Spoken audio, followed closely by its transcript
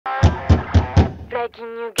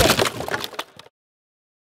Breakin New Gate.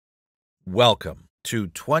 Welcome to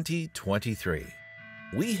 2023.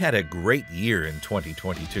 We had a great year in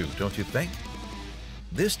 2022, don't you think?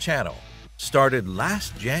 This channel started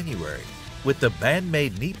last January with the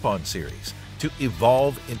BAND-MAID Nippon series to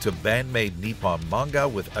evolve into BAND-MAID Nippon Manga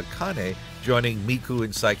with Akane joining Miku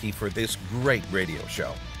and Saiki for this great radio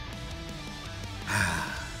show.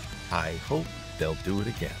 I hope they'll do it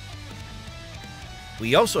again.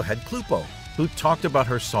 We also had Klupo, who talked about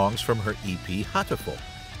her songs from her EP Hatoful.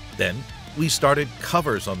 Then we started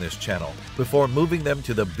covers on this channel before moving them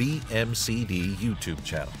to the BMCD YouTube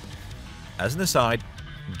channel. As an aside,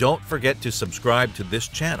 don't forget to subscribe to this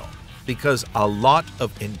channel because a lot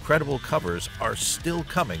of incredible covers are still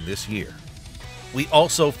coming this year. We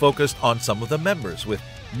also focused on some of the members with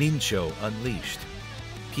Nincho Unleashed,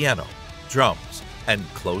 piano, drums, and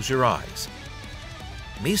Close Your Eyes.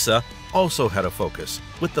 Misa also had a focus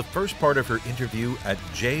with the first part of her interview at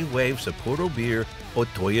J-Wave Sapporo Beer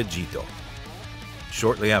Otoya Jito.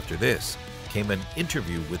 Shortly after this came an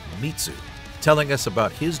interview with Mitsu, telling us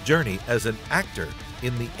about his journey as an actor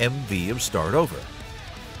in the MV of Start Over.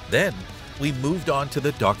 Then we moved on to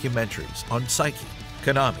the documentaries on Saiki,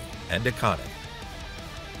 Konami, and Akane.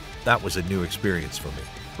 That was a new experience for me,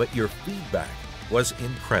 but your feedback was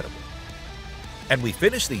incredible. And we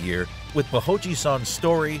finished the year with Bahoji-san's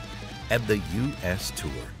story and the US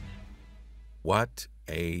tour. What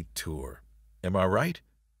a tour. Am I right?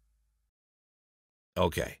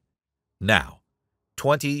 Okay, now,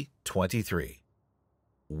 2023.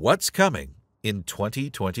 What's coming in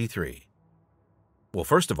 2023? Well,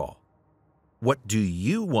 first of all, what do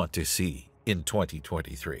you want to see in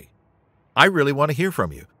 2023? I really want to hear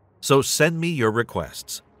from you, so send me your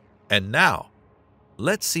requests. And now,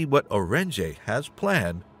 let's see what Orange has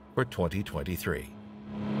planned for 2023.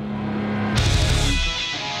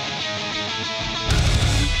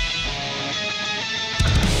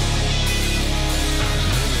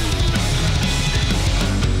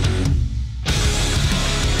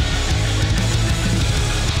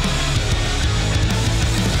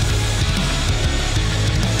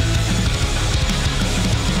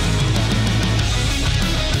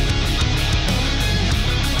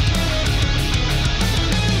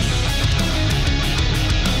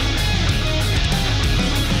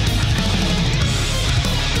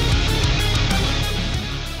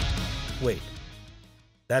 Wait,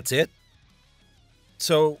 that's it?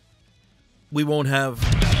 So, we won't have